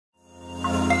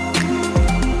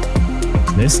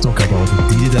Let's talk about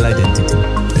digital identity,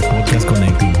 the podcast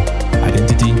connecting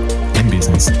identity and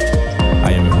business.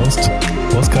 I am your host,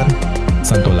 Oscar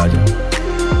Santolaya.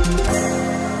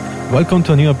 Welcome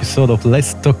to a new episode of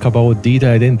Let's Talk About Digital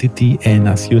Identity. And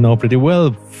as you know pretty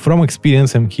well from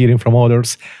experience and hearing from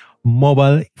others,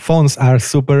 mobile phones are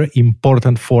super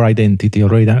important for identity,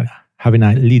 already having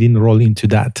a leading role into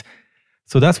that.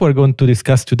 So that's what we're going to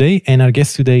discuss today. And our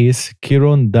guest today is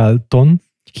Keiron Dalton.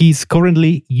 He's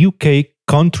currently UK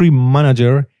Country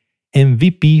Manager and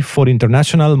VP for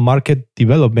International Market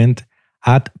Development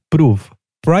at Proof.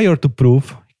 Prior to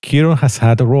Proof, Keiron has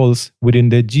had roles within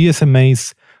the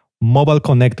GSMA's Mobile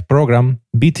Connect program,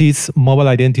 BT's Mobile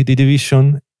Identity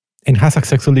Division, and has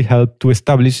successfully helped to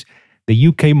establish the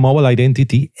UK mobile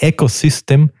identity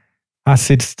ecosystem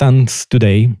as it stands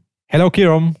today. Hello,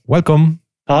 Keiron. Welcome.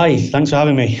 Hi, thanks for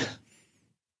having me.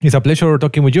 It's a pleasure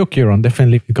talking with you, Keiron.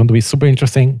 Definitely it's going to be a super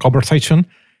interesting conversation.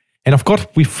 And of course,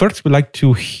 we first would like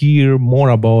to hear more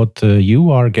about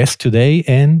you, our guest today,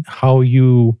 and how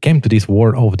you came to this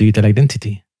world of digital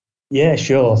identity. Yeah,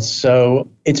 sure. So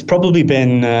it's probably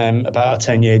been about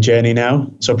a 10-year journey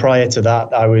now. So prior to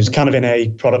that, I was kind of in a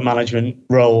product management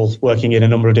role, working in a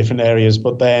number of different areas.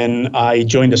 But then I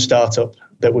joined a startup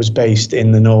that was based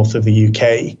in the north of the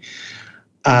UK.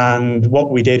 And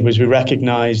what we did was we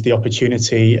recognized the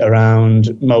opportunity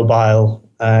around mobile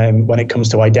when it comes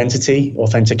to identity,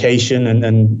 authentication,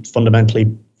 and fundamentally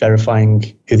verifying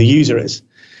who the user is.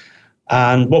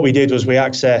 And what we did was we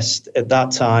accessed, at that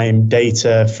time,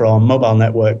 data from mobile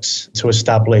networks to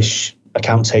establish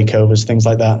account takeovers, things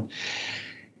like that.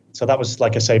 So that was,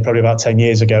 like I say, probably about 10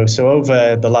 years ago. So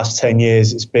over the last 10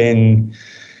 years, it's been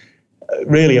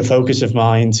really a focus of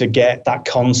mine to get that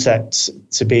concept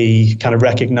to be kind of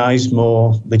recognized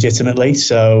more legitimately.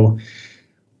 So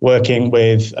working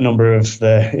with a number of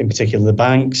in particular the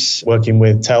banks, working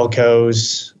with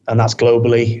telcos, and that's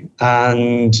globally.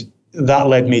 And that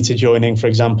led me to joining, for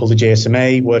example, the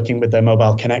GSMA, working with their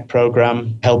Mobile Connect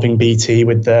program, helping BT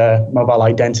with their mobile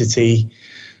identity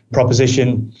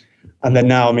proposition. And then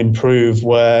now I'm in Prove,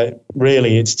 where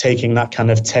really it's taking that kind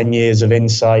of 10 years of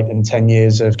insight and 10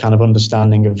 years of kind of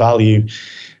understanding of value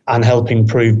and helping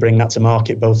Prove bring that to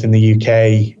market, both in the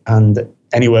UK and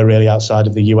anywhere really outside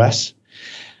of the US.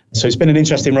 So it's been an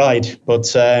interesting ride,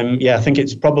 but I think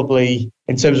it's probably,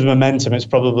 in terms of momentum, it's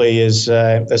probably as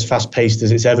fast-paced as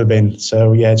it's ever been.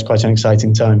 So yeah, it's quite an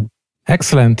exciting time.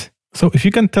 Excellent. So if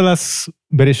you can tell us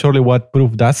very shortly what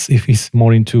Proof does, if it's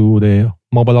more into the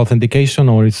mobile authentication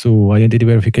or it's to identity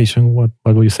verification, what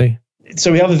would you say?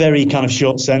 So we have a very kind of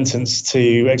short sentence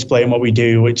to explain what we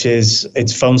do, which is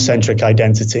it's phone-centric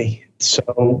identity. So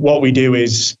what we do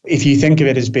is, if you think of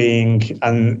it as being,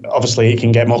 and obviously it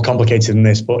can get more complicated than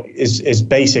this, but is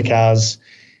basic as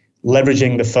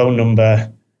leveraging the phone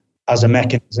number as a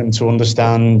mechanism to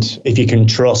understand if you can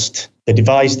trust the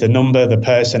device, the number, the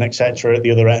person, etc. at the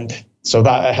other end. So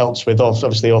that helps with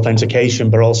obviously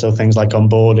authentication, but also things like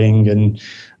onboarding and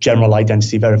general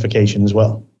identity verification as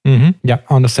well. Mm-hmm. Yeah,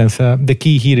 I understand. The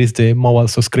key here is the mobile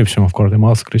subscription, of course, the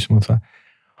mobile subscription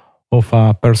of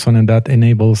a person, and that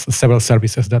enables several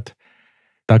services that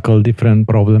tackle different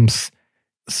problems.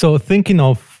 So thinking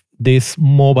of this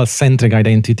mobile-centric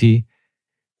identity,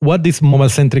 what this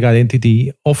mobile-centric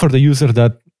identity offer the user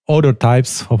that other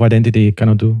types of identity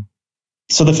cannot do?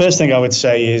 So the first thing I would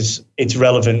say is it's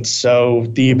relevant. So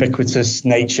the ubiquitous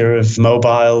nature of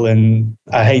mobile, and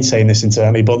I hate saying this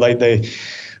internally, but like the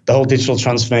whole digital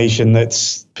transformation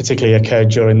that's particularly occurred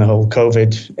during the whole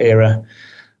COVID era,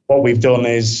 what we've done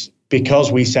is,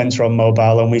 because we center on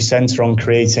mobile and we center on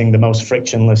creating the most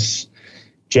frictionless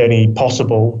journey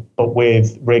possible, but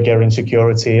with rigor and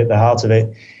security at the heart of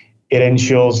it, it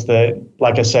ensures that,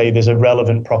 like I say, there's a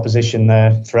relevant proposition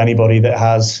there for anybody that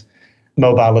has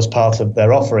mobile as part of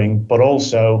their offering. But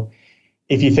also,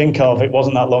 if you think of, it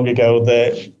wasn't that long ago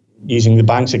that, using the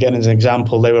banks again as an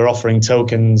example, they were offering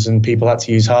tokens and people had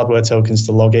to use hardware tokens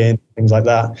to log in, things like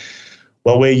that.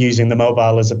 Well, we're using the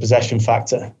mobile as a possession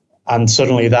factor. And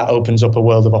suddenly that opens up a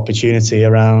world of opportunity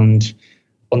around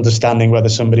understanding whether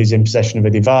somebody's in possession of a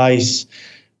device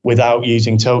without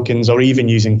using tokens, or even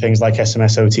using things like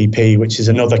SMS OTP, which is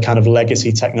another kind of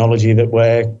legacy technology that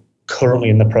we're currently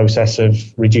in the process of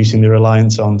reducing the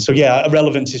reliance on. So yeah,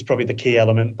 relevance is probably the key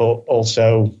element, but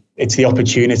also it's the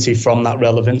opportunity from that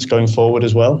relevance going forward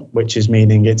as well, which is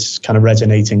meaning it's kind of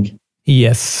resonating.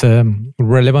 Yes,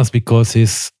 relevance, because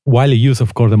it's widely used,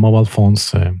 of course, the mobile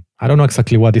phones. I don't know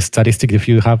exactly what is statistic, if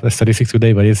you have the statistics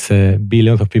today, but it's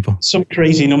billions of people. Some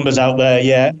crazy numbers out there,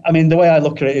 yeah. I mean, the way I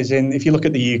look at it is, if you look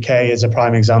at the UK as a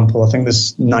prime example, I think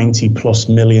there's 90 plus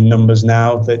million numbers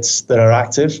now that are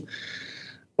active.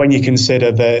 when you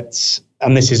consider that,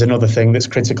 and this is another thing that's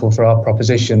critical for our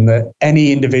proposition, that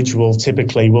any individual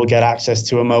typically will get access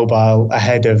to a mobile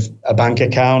ahead of a bank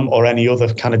account or any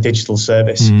other kind of digital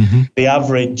service. Mm-hmm. The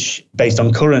average, based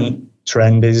on current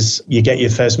trend, is you get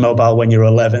your first mobile when you're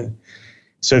 11.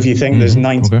 So if you think there's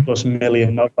 90 plus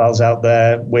million mobiles out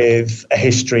there with a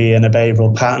history and a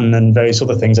behavioral pattern and various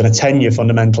other things and a tenure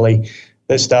fundamentally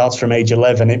that starts from age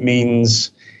 11, it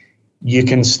means you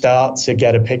can start to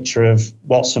get a picture of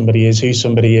what somebody is, who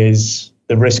somebody is,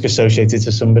 the risk associated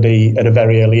to somebody at a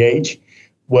very early age.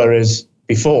 Whereas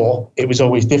before, it was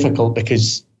always difficult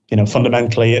because,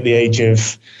 fundamentally at the age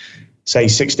of, say,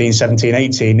 16, 17,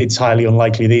 18, it's highly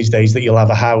unlikely these days that you'll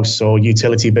have a house or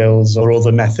utility bills or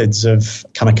other methods of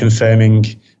kind of confirming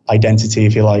identity,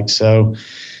 if you like. So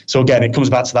again, it comes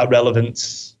back to that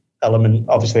relevance element,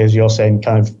 obviously, as you're saying,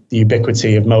 kind of the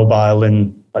ubiquity of mobile.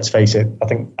 And let's face it, I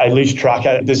think I lose track.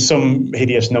 There's some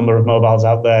hideous number of mobiles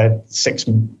out there, 6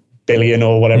 billion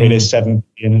or whatever it is, 7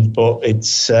 billion. But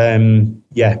it's,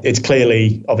 it's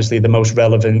clearly, obviously, the most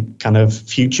relevant kind of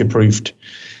future-proofed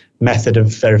method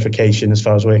of verification as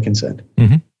far as we're concerned.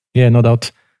 Mm-hmm. Yeah, no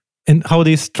doubt. And how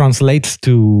this translates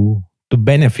to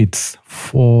benefits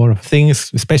for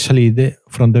things, especially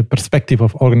from the perspective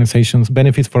of organizations,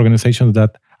 benefits for organizations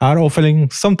that are offering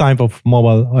some type of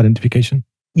mobile identification.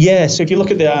 Yeah, so if you look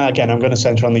at again, I'm going to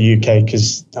centre on the UK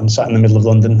because I'm sat in the middle of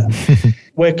London.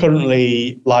 We're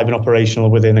currently live and operational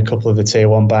within a couple of the tier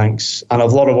 1 banks. And a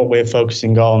lot of what we're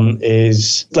focusing on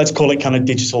is, let's call it kind of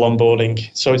digital onboarding.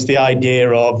 So it's the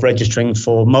idea of registering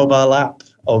for mobile app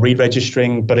or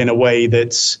re-registering, but in a way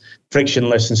that's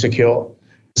frictionless and secure.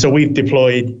 So we've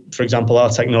deployed, for example, our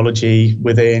technology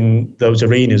within those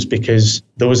arenas because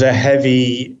there was a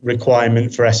heavy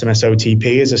requirement for SMS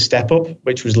OTP as a step up,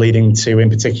 which was leading to, in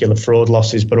particular, fraud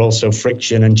losses, but also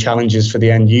friction and challenges for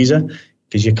the end user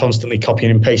because you're constantly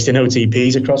copying and pasting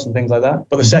OTPs across and things like that.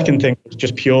 But the second thing was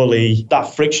just purely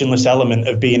that frictionless element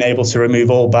of being able to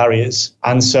remove all barriers.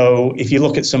 And so if you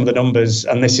look at some of the numbers,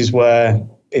 and this is where,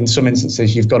 in some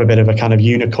instances, you've got a bit of a kind of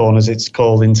unicorn, as it's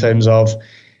called, in terms of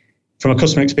from a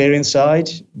customer experience side,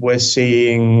 we're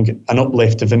seeing an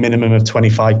uplift of a minimum of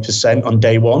 25% on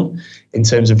day one in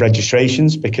terms of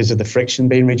registrations because of the friction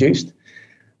being reduced.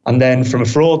 And then from a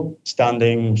fraud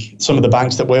standing, some of the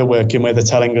banks that we're working with are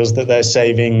telling us that they're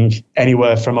saving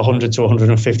anywhere from £100,000 to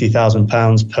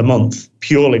 £150,000 per month,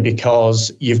 purely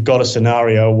because you've got a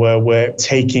scenario where we're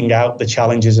taking out the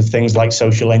challenges of things like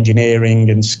social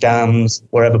engineering and scams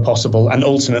wherever possible, and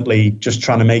ultimately just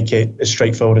trying to make it as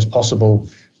straightforward as possible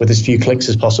with as few clicks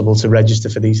as possible to register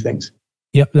for these things.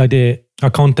 Yeah, like the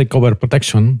account takeover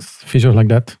protection, features like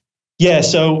that. Yeah,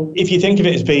 so if you think of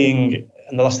it as being,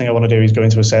 and the last thing I want to do is go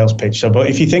into a sales pitch. But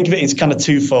if you think of it, it's kind of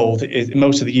twofold,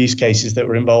 most of the use cases that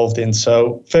we're involved in.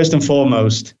 So first and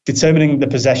foremost, determining the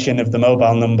possession of the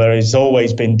mobile number has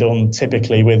always been done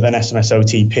typically with an SMS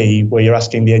OTP, where you're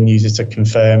asking the end user to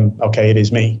confirm, okay, it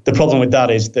is me. The problem with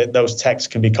that is that those texts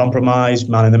can be compromised,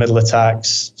 man-in-the-middle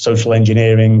attacks, social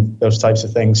engineering, those types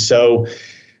of things. So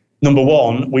number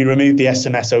one, we removed the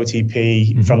SMS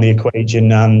OTP from the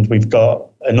equation, and we've got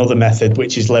another method,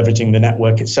 which is leveraging the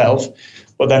network itself.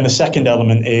 But then the second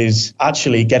element is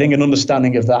actually getting an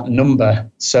understanding of that number.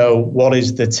 So what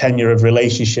is the tenure of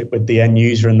relationship with the end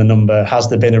user and the number? Has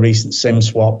there been a recent SIM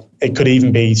swap? It could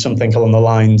even be something along the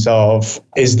lines of,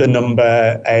 is the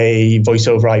number a voice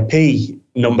over IP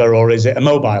number or is it a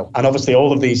mobile? And obviously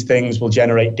all of these things will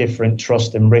generate different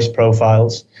trust and risk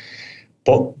profiles.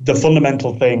 But the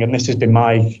fundamental thing, and this has been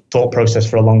my thought process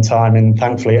for a long time, and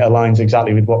thankfully it aligns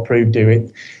exactly with what Prove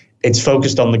do, it's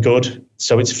focused on the good.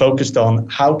 So it's focused on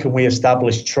how can we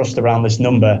establish trust around this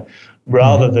number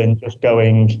rather than just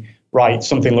going, right,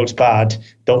 something looks bad,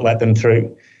 don't let them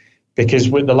through.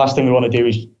 Because the last thing we want to do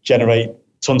is generate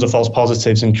tons of false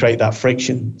positives and create that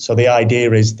friction. So the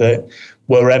idea is that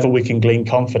wherever we can glean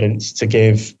confidence to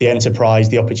give the enterprise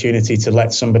the opportunity to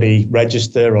let somebody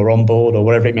register or onboard or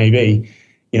whatever it may be,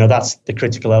 that's the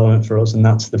critical element for us, and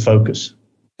that's the focus.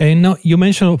 And now you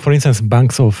mentioned, for instance,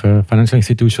 banks of financial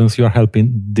institutions. You are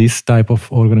helping this type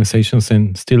of organizations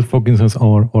and still focusing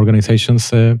on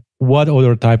organizations. What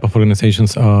other type of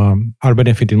organizations are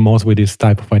benefiting most with this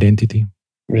type of identity?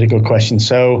 Really good question.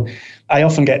 So I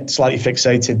often get slightly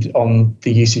fixated on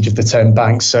the usage of the term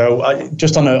bank. So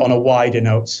just on a wider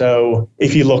note, so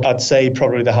if you look, I'd say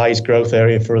probably the highest growth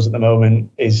area for us at the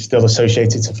moment is still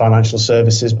associated to financial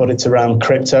services, but it's around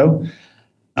crypto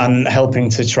and helping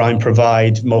to try and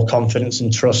provide more confidence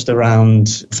and trust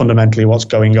around fundamentally what's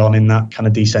going on in that kind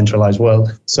of decentralized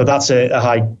world. So that's a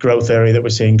high growth area that we're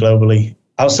seeing globally.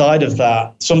 Outside of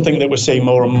that, something that we're seeing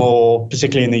more and more,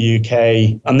 particularly in the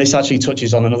UK, and this actually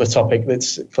touches on another topic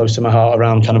that's close to my heart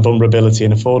around kind of vulnerability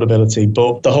and affordability,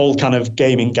 but the whole kind of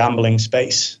gaming gambling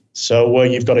space. So where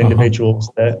you've got individuals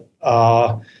that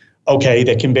are, okay,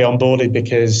 they can be onboarded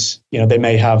because, you know, they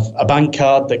may have a bank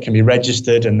card that can be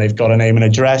registered and they've got a name and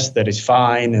address that is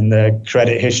fine, and the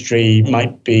credit history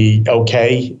might be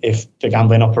okay if the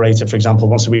gambling operator, for example,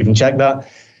 wants to even check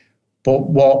that.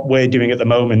 But what we're doing at the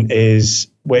moment is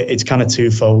it's kind of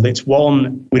twofold. It's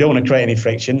one, we don't want to create any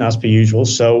friction as per usual,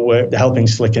 so we're helping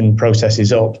slicken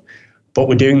processes up. But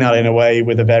we're doing that in a way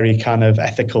with a very kind of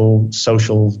ethical,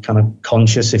 social, kind of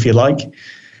conscious, if you like.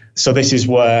 So this is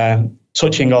where,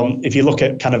 touching on, if you look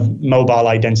at kind of mobile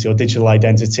identity or digital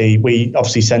identity, we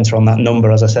obviously center on that number,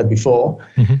 as I said before.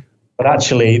 Mm-hmm. But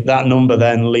actually, that number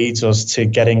then leads us to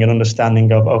getting an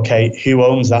understanding of, okay, who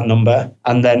owns that number?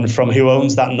 And then from who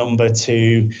owns that number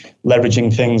to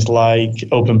leveraging things like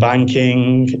open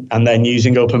banking, and then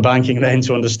using open banking then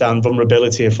to understand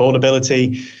vulnerability,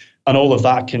 affordability. And all of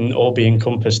that can all be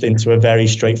encompassed into a very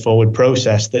straightforward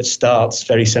process that starts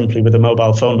very simply with a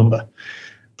mobile phone number.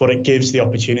 But it gives the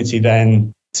opportunity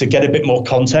then to get a bit more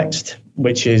context,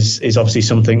 which is obviously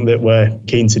something that we're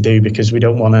keen to do, because we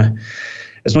don't want to,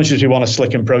 as much as we want to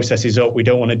slicken processes up, we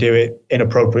don't want to do it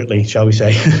inappropriately, shall we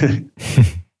say.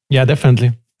 Yeah,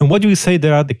 definitely. And what do you say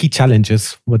there are the key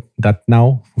challenges with that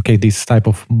now? Okay, this type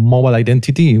of mobile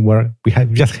identity where we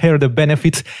have just heard the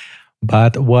benefits,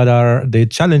 but what are the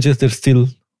challenges there still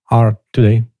are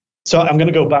today? So I'm going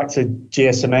to go back to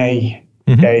GSMA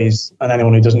days, and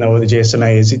anyone who doesn't know what the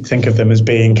GSMA is, think of them as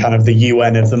being kind of the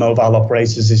UN of the mobile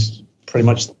operators, is pretty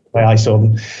much the way I saw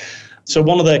them. So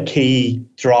one of the key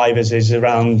drivers is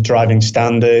around driving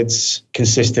standards,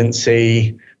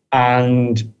 consistency.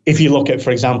 And if you look at,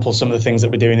 for example, some of the things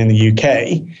that we're doing in the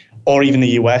UK, or even the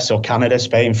US or Canada,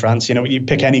 Spain, France, you know, you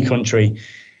pick any country,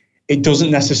 it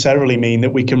doesn't necessarily mean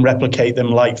that we can replicate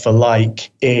them like for like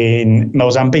in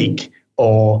Mozambique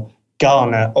or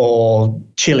Ghana or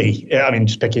Chile. I mean,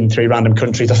 just picking three random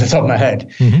countries off the top of my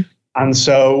head. Mm-hmm. And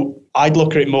so I'd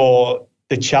look at it more,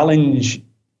 the challenge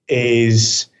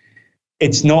is,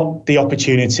 it's not the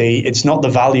opportunity, it's not the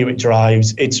value it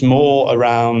drives, it's more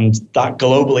around that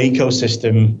global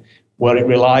ecosystem where it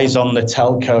relies on the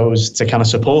telcos to kind of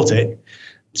support it.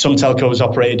 Some telcos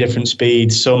operate at different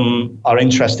speeds, some are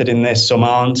interested in this, some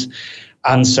aren't.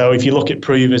 And so if you look at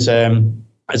Prove as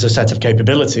a set of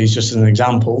capabilities, just as an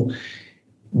example,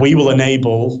 we will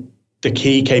enable the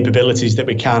key capabilities that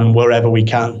we can wherever we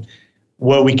can.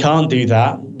 Where we can't do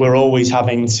that, we're always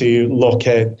having to look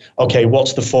at, okay,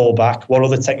 what's the fallback? What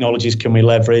other technologies can we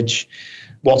leverage?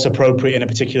 What's appropriate in a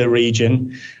particular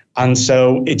region? And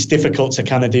so it's difficult to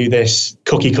kind of do this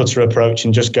cookie cutter approach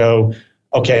and just go,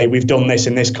 okay, we've done this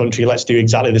in this country, let's do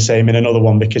exactly the same in another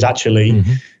one, because actually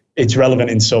it's relevant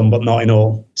in some, but not in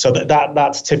all. So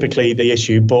that's typically the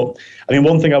issue. But I mean,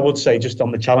 one thing I would say just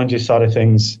on the challenges side of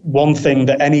things, one thing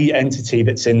that any entity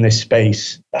that's in this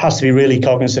space has to be really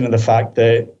cognizant of the fact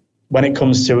that when it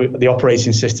comes to the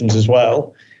operating systems as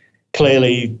well,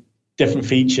 clearly different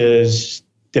features,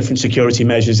 different security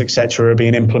measures, etc., are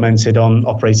being implemented on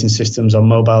operating systems on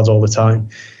mobiles all the time.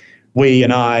 We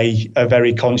and I are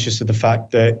very conscious of the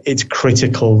fact that it's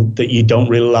critical that you don't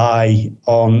rely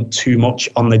on too much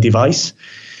on the device.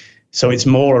 So it's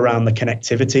more around the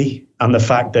connectivity and the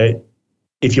fact that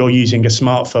if you're using a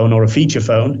smartphone or a feature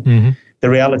phone, the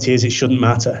reality is it shouldn't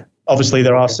matter. Obviously,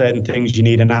 there are certain things you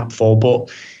need an app for,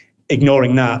 but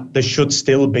ignoring that, there should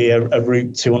still be a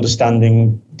route to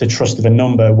understanding the trust of a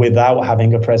number without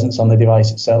having a presence on the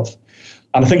device itself.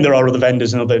 And I think there are other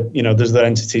vendors and other, you know, there's other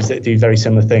entities that do very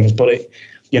similar things, but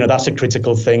that's a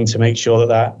critical thing to make sure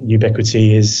that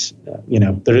ubiquity is,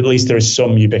 at least there is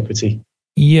some ubiquity.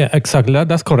 Yeah, exactly.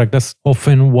 That's correct. That's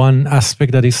often one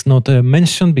aspect that is not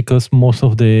mentioned, because most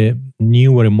of the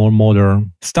newer and more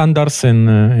modern standards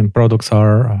and products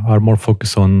are more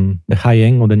focused on the high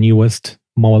end or the newest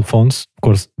mobile phones, of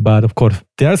course. But of course,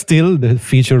 there are still the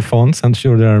feature phones. I'm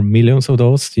sure there are millions of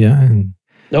those. Yeah.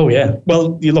 Oh, yeah.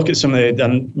 Well, you look at some of the,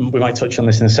 and we might touch on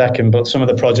this in a second, but some of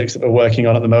the projects that we're working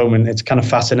on at the moment, it's kind of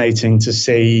fascinating to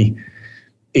see,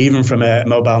 even from a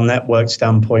mobile network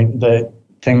standpoint, that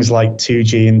things like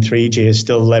 2G and 3G are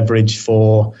still leveraged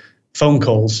for phone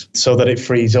calls, so that it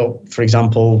frees up, for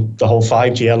example, the whole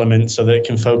 5G element, so that it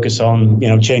can focus on,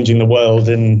 changing the world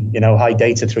and, high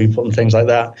data throughput and things like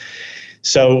that.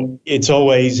 So it's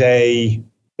always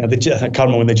I can't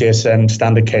remember when the GSM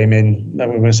standard came in, we're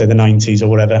going to say the 90s or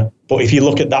whatever. But if you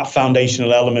look at that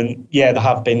foundational element, yeah, there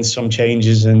have been some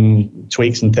changes and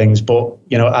tweaks and things. But,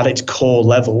 at its core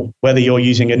level, whether you're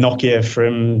using a Nokia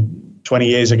from 20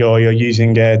 years ago, or you're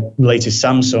using a latest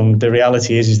Samsung, the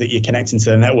reality is that you're connecting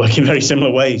to the network in very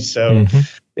similar ways. So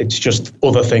it's just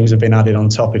other things have been added on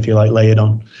top, if you like, layered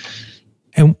on.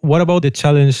 And what about the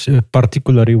challenge,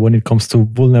 particularly when it comes to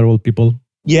vulnerable people?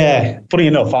 Yeah, funny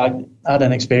enough, I had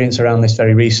an experience around this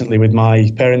very recently with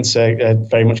my parents,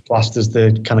 very much classed as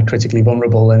the kind of critically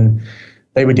vulnerable, and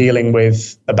they were dealing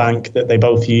with a bank that they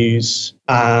both use,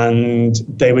 and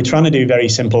they were trying to do very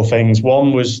simple things.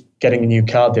 One was getting a new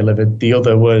card delivered. The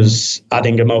other was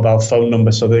adding a mobile phone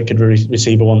number so they could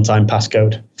receive a one-time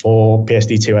passcode for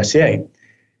PSD2 SCA.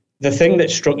 The thing that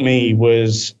struck me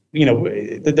was,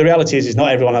 the reality is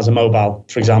not everyone has a mobile,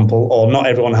 for example, or not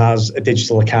everyone has a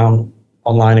digital account,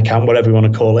 online account, whatever you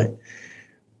want to call it.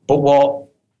 But what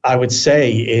I would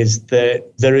say is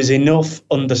that there is enough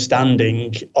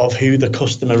understanding of who the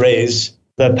customer is,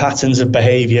 the patterns of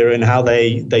behavior and how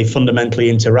they fundamentally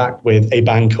interact with a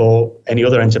bank or any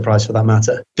other enterprise for that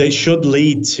matter, that should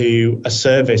lead to a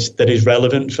service that is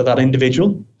relevant for that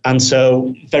individual. And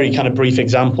so, very kind of brief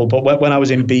example, but when I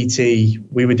was in BT,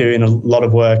 we were doing a lot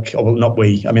of work, or well, not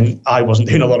we, I mean, I wasn't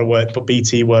doing a lot of work, but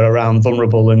BT were around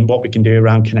vulnerable and what we can do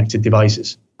around connected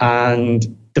devices.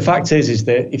 And the fact is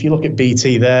that if you look at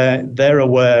BT, they're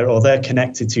aware, or they're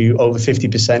connected to over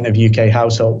 50% of UK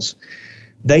households.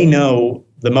 They know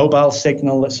the mobile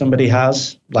signal that somebody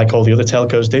has, like all the other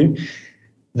telcos do.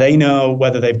 They know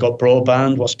whether they've got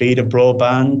broadband, what speed of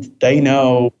broadband. They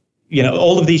know,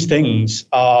 all of these things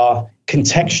are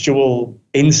contextual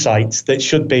insights that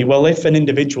should be, well, if an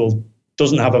individual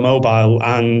doesn't have a mobile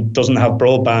and doesn't have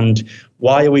broadband,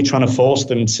 why are we trying to force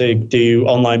them to do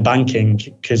online banking?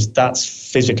 Because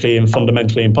that's physically and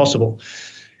fundamentally impossible.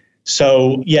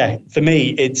 So, yeah, for me,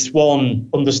 it's one,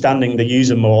 understanding the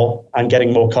user more and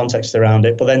getting more context around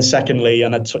it. But then secondly,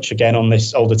 and I touch again on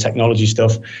this older technology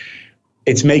stuff,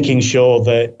 it's making sure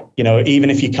that, even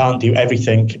if you can't do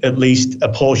everything, at least a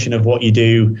portion of what you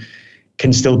do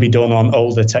can still be done on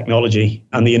older technology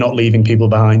and that you're not leaving people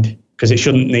behind. Because it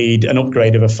shouldn't need an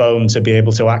upgrade of a phone to be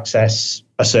able to access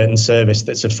a certain service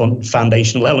that's a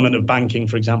foundational element of banking,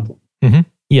 for example. Mm-hmm.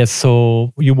 Yes,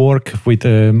 so you work with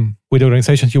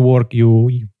organizations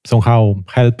you somehow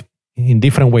help in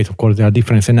different ways. Of course, there are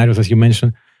different scenarios, as you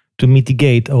mentioned, to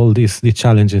mitigate all these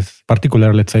challenges,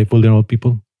 particularly, let's say, vulnerable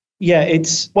people. Yeah,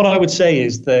 it's what I would say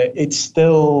is that it's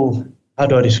still, how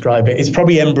do I describe it? It's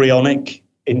probably embryonic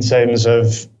in terms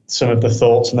of some of the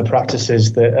thoughts and the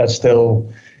practices that are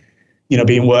still,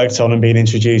 being worked on and being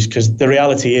introduced. Because the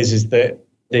reality is that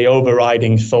the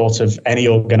overriding thought of any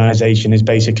organization is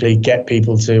basically get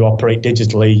people to operate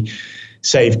digitally,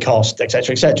 save cost, et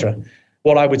cetera, et cetera.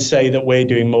 What I would say that we're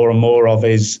doing more and more of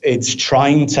is it's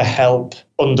trying to help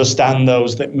understand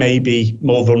those that may be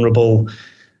more vulnerable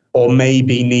or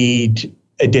maybe need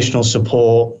additional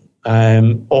support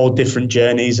or different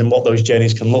journeys and what those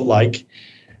journeys can look like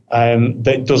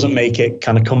that doesn't make it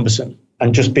kind of cumbersome.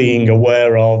 And just being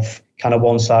aware of kind of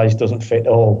one size doesn't fit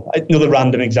all. Another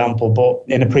random example, but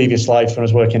in a previous life when I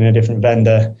was working in a different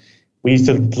vendor, we used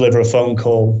to deliver a phone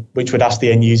call which would ask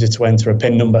the end user to enter a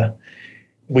PIN number.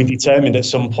 We determined at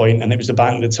some point, and it was the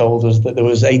bank that told us that there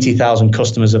was 80,000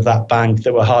 customers of that bank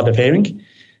that were hard of hearing,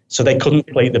 so they couldn't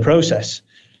complete the process.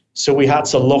 So we had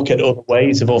to look at other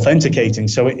ways of authenticating.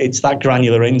 So it's that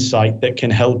granular insight that can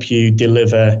help you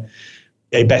deliver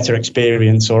a better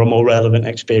experience or a more relevant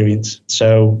experience.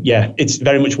 So yeah, it's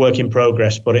very much work in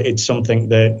progress, but it's something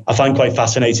that I find quite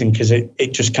fascinating because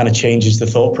it just kind of changes the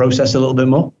thought process a little bit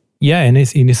more. Yeah, and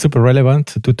it's super relevant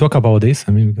to talk about this.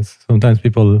 I mean, because sometimes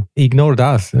people ignore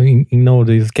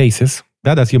these cases.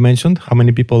 That, as you mentioned, how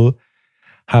many people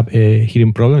have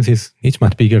hearing problems is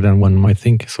much bigger than one might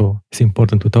think. So it's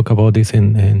important to talk about this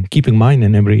and keep in mind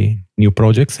in every new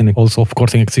projects and also, of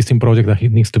course, an existing project that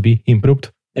it needs to be improved.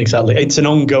 Exactly. It's an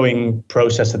ongoing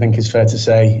process, I think is fair to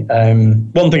say.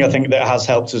 One thing I think that has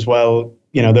helped as well,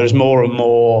 there's more and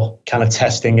more kind of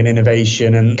testing and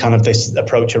innovation and kind of this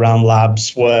approach around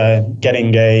labs where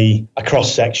getting a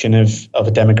cross-section of a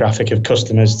demographic of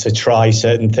customers to try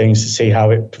certain things to see how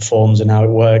it performs and how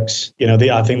it works.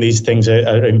 I think these things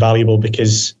are invaluable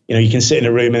because, you can sit in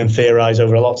a room and theorize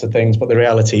over lots of things, but the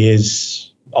reality is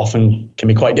often can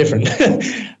be quite different.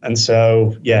 And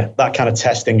so, yeah, that kind of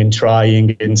testing and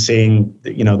trying and seeing,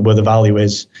 where the value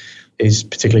is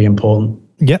particularly important.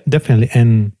 Yeah, definitely.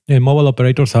 And mobile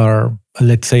operators are,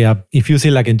 let's say, if you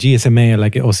see like a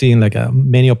GSMA, or seeing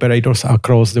many operators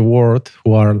across the world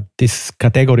who are this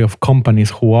category of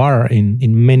companies who are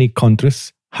in many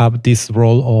countries have this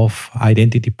role of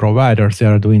identity providers. They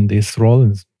are doing this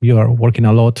role. You are working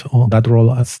a lot on that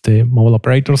role as the mobile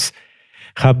operators.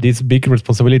 Have this big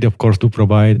responsibility, of course, to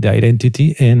provide the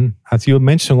identity. And as you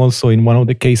mentioned also in one of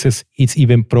the cases, it's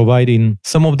even providing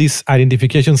some of these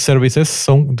identification services,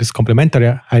 some these complementary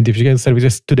identification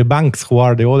services to the banks, who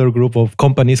are the other group of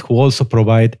companies who also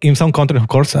provide, in some countries, of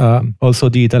course, also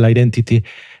digital identity.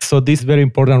 So this very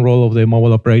important role of the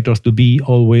mobile operators to be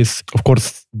always, of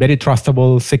course, very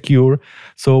trustable, secure.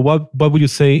 So what would you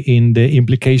say in the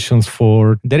implications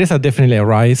for, there is definitely a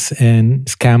rise in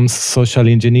scams, social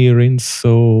engineering.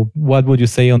 So what would you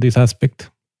say on this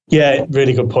aspect? Yeah,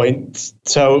 really good point.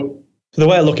 So the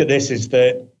way I look at this is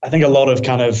that I think a lot of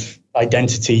kind of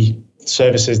identity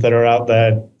services that are out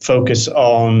there focus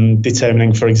on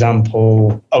determining, for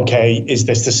example, okay, is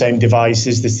this the same device?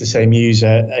 Is this the same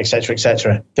user, et cetera, et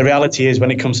cetera. The reality is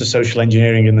when it comes to social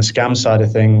engineering and the scam side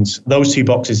of things, those two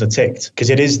boxes are ticked because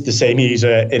it is the same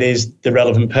user. It is the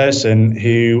relevant person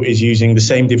who is using the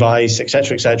same device, et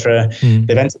cetera, et cetera.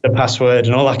 They've entered the password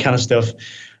and all that kind of stuff.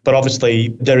 But obviously,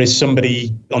 there is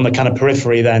somebody on the kind of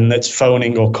periphery then that's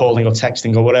phoning or calling or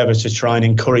texting or whatever to try and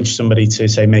encourage somebody to,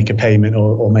 say, make a payment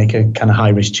or make a kind of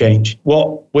high-risk change.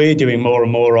 What we're doing more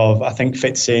and more of, I think,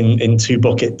 fits in two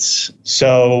buckets.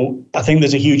 So I think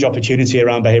there's a huge opportunity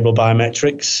around behavioral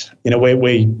biometrics. You know,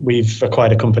 we've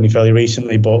acquired a company fairly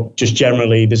recently, but just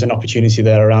generally, there's an opportunity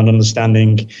there around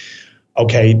understanding,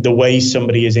 okay, the way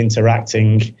somebody is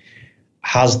interacting.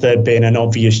 Has there been an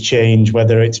obvious change,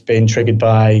 whether it's been triggered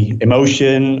by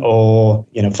emotion or,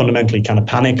 you know, fundamentally kind of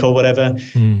panic or whatever?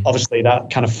 Obviously, that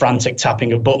kind of frantic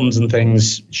tapping of buttons and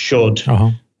things should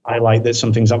highlight that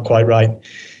something's not quite right.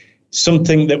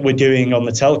 Something that we're doing on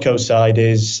the telco side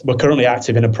is we're currently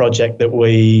active in a project that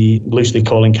we loosely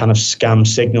calling kind of scam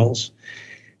signals.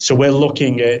 So we're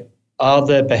looking at, are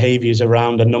there behaviors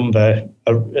around a number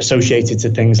associated to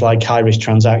things like high-risk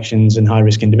transactions and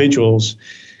high-risk individuals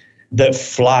that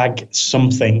flag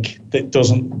something that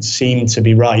doesn't seem to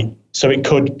be right. So it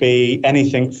could be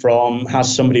anything from,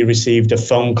 has somebody received a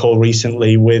phone call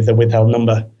recently with a withheld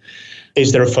number?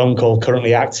 Is there a phone call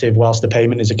currently active whilst the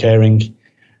payment is occurring?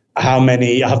 Have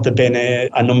there been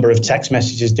a number of text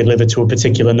messages delivered to a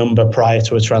particular number prior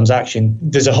to a transaction?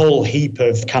 There's a whole heap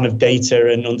of kind of data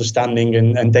and understanding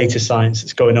and data science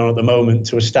that's going on at the moment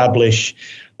to establish,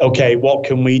 okay, what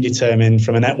can we determine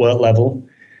from a network level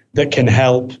that can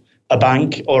help a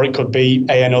bank, or it could be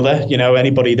another, you know,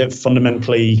 anybody that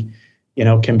fundamentally, you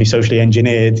know, can be socially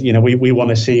engineered. You know, we want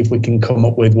to see if we can come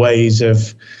up with ways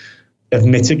of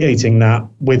mitigating that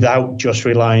without just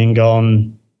relying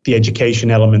on the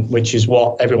education element, which is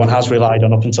what everyone has relied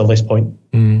on up until this point.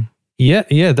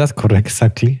 Yeah, that's correct.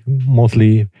 Exactly.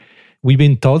 Mostly, we've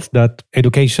been taught that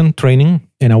education, training,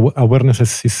 and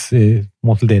awareness is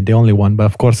mostly the only one. But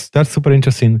of course, that's super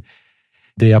interesting.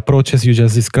 The approaches you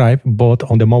just described, both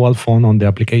on the mobile phone, on the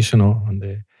application, or on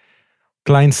the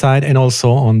client side, and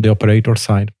also on the operator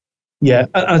side. Yeah,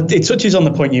 it touches on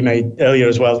the point you made earlier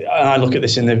as well. And I look at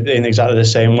this in exactly the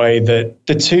same way, that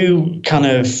the two kind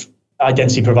of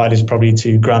identity providers, probably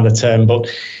too grand a term, but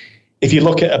if you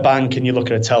look at a bank and you look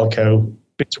at a telco,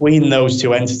 between those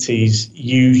two entities,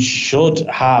 you should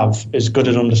have as good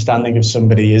an understanding of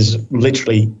somebody as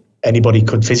literally anybody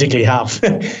could physically have.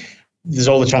 There's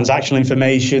all the transactional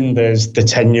information, there's the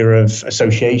tenure of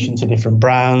association to different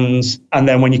brands. And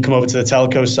then when you come over to the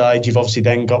telco side, you've obviously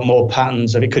then got more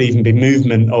patterns of, it could even be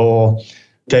movement, or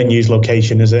don't use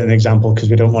location as an example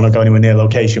because we don't want to go anywhere near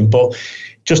location. But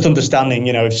just understanding,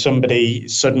 you know, if somebody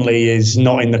suddenly is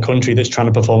not in the country that's trying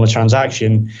to perform a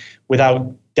transaction,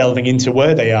 without delving into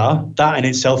where they are, that in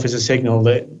itself is a signal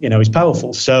that, you know, is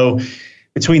powerful. So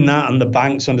between that and the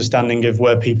bank's understanding of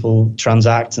where people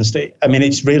transact and stay, I mean,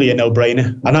 it's really a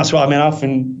no-brainer. And that's what I mean. I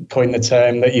often coin the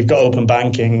term that you've got open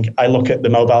banking. I look at the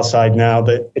mobile side now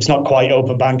that it's not quite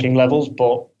open banking levels,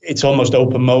 but it's almost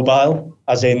open mobile,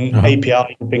 as in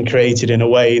APIs have been created in a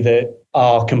way that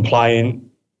are compliant,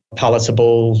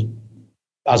 palatable,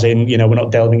 as in, you know, we're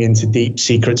not delving into deep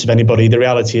secrets of anybody. The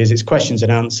reality is it's questions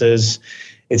and answers.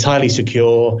 It's highly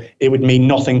secure. It would mean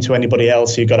nothing to anybody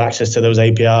else who got access to those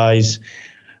APIs,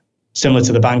 similar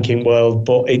to the banking world.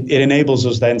 But it enables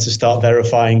us then to start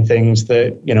verifying things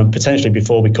that, you know, potentially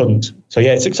before we couldn't. So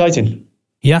yeah, it's exciting.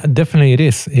 Yeah, definitely it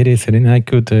is. It is. And I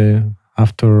could,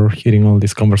 after hearing all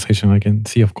this conversation, I can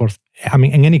see, of course, I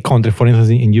mean, in any country, for instance,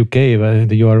 in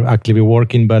UK, you are actively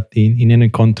working, but in any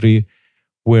country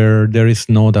where there is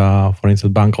not, for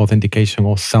instance, bank authentication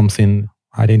or something,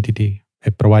 identity,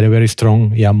 provide a very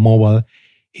strong, mobile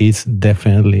is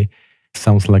definitely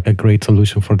sounds like a great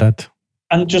solution for that.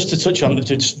 And just to touch on it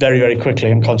just very, very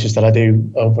quickly, I'm conscious that I do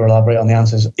over-elaborate on the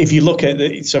answers. If you look at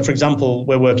so for example,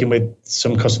 we're working with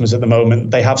some customers at the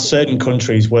moment. They have certain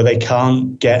countries where they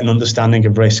can't get an understanding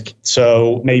of risk.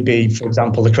 So maybe, for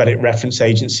example, the credit reference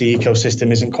agency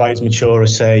ecosystem isn't quite as mature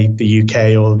as, say, the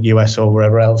UK or US or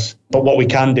wherever else. But what we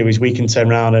can do is we can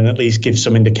turn around and at least give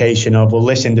some indication of, well,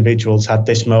 this individual's had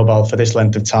this mobile for this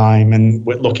length of time, and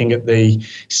we're looking at the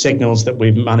signals that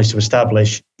we've managed to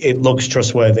establish. It looks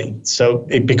trustworthy. So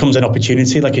it becomes an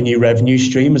opportunity, like a new revenue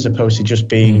stream, as opposed to just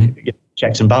being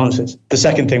checks and balances. The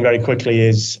second thing very quickly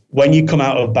is when you come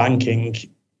out of banking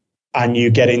and you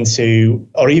get into,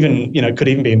 or even, it could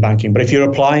even be in banking, but if you're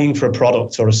applying for a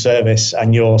product or a service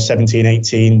and you're 17,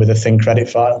 18 with a thin credit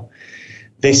file,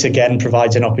 this again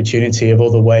provides an opportunity of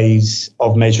other ways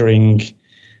of measuring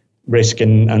risk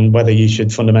and whether you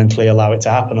should fundamentally allow it to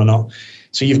happen or not.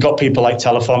 So you've got people like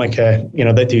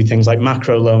Telefonica, that do things like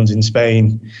macro loans in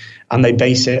Spain, and they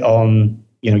base it on,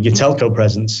 your telco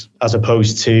presence as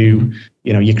opposed to,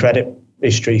 your credit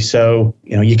history. So,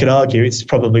 you could argue it's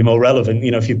probably more relevant.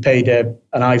 If you've paid an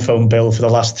iPhone bill for the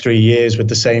last 3 years with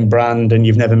the same brand and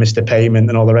you've never missed a payment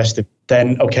and all the rest of it,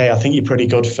 then, okay, I think you're pretty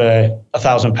good for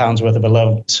 £1,000 worth of a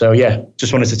loan. So, yeah,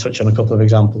 just wanted to touch on a couple of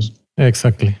examples.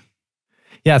 Exactly.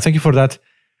 Yeah, thank you for that.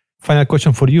 Final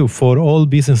question for you. For all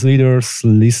business leaders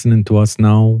listening to us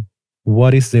now,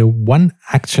 what is the one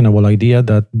actionable idea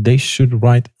that they should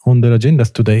write on their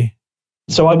agendas today?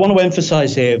 So I want to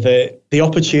emphasize here that the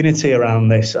opportunity around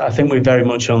this, I think we very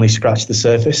much only scratched the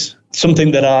surface.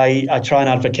 Something that I try and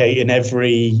advocate in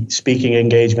every speaking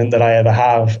engagement that I ever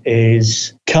have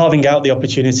is carving out the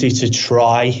opportunity to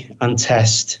try and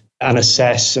test and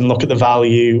assess and look at the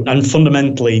value and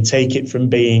fundamentally take it from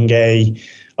being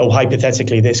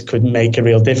hypothetically, this could make a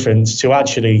real difference to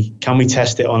actually, can we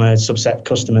test it on a subset of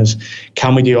customers?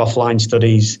 Can we do offline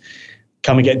studies?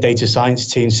 Can we get data science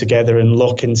teams together and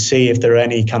look and see if there are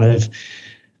any kind of,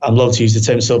 I'm loath to use the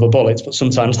term silver bullets, but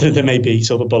sometimes there may be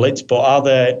silver bullets, but are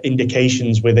there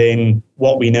indications within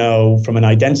what we know from an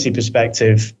identity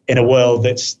perspective in a world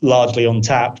that's largely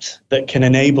untapped that can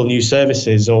enable new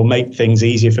services or make things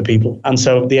easier for people? And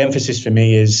so the emphasis for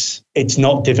me is it's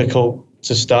not difficult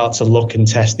to start to look and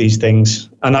test these things.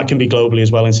 And that can be globally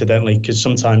as well, incidentally, because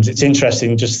sometimes it's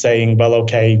interesting just saying, well,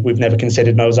 okay, we've never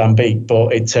considered Mozambique,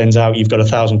 but it turns out you've got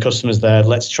 1,000 customers there.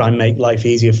 Let's try and make life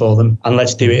easier for them. And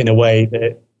let's do it in a way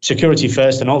that security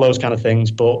first and all those kind of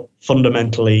things, but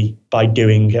fundamentally by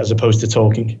doing as opposed to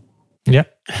talking. Yeah,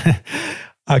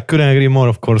 I couldn't agree more,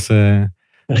 of course, doing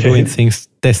things,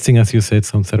 testing, as you said,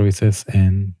 some services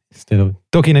and instead of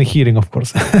talking and hearing, of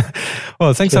course.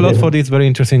 Well, thanks a lot for this very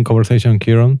interesting conversation,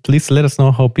 Keiron. Please let us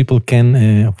know how people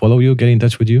can follow you, get in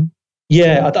touch with you.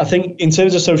 Yeah, I think in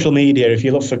terms of social media, if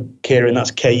you look for Keiron,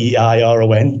 that's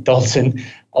Keiron, Dalton,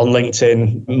 on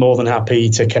LinkedIn, more than happy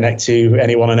to connect to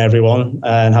anyone and everyone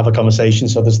and have a conversation.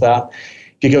 So there's that.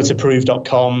 If you go to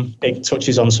prove.com, it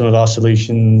touches on some of our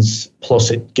solutions,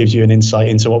 plus it gives you an insight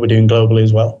into what we're doing globally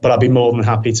as well. But I'd be more than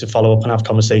happy to follow up and have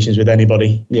conversations with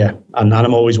anybody. Yeah, and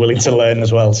I'm always willing to learn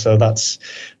as well. So that's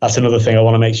another thing I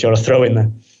want to make sure I throw in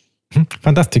there.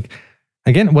 Fantastic.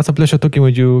 Again, it was a pleasure talking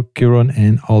with you, Keiron,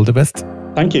 and all the best.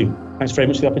 Thank you. Thanks very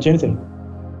much for the opportunity.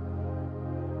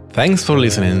 Thanks for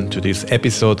listening to this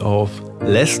episode of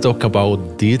Let's Talk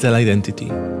About Digital Identity,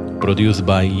 produced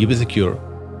by UBSecure.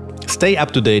 Stay up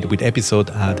to date with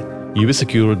episodes at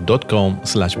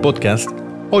ubsecure.com/podcast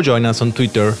or join us on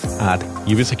Twitter at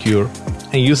ubsecure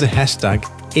and use the hashtag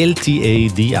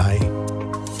LTADI.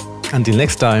 Until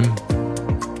next time.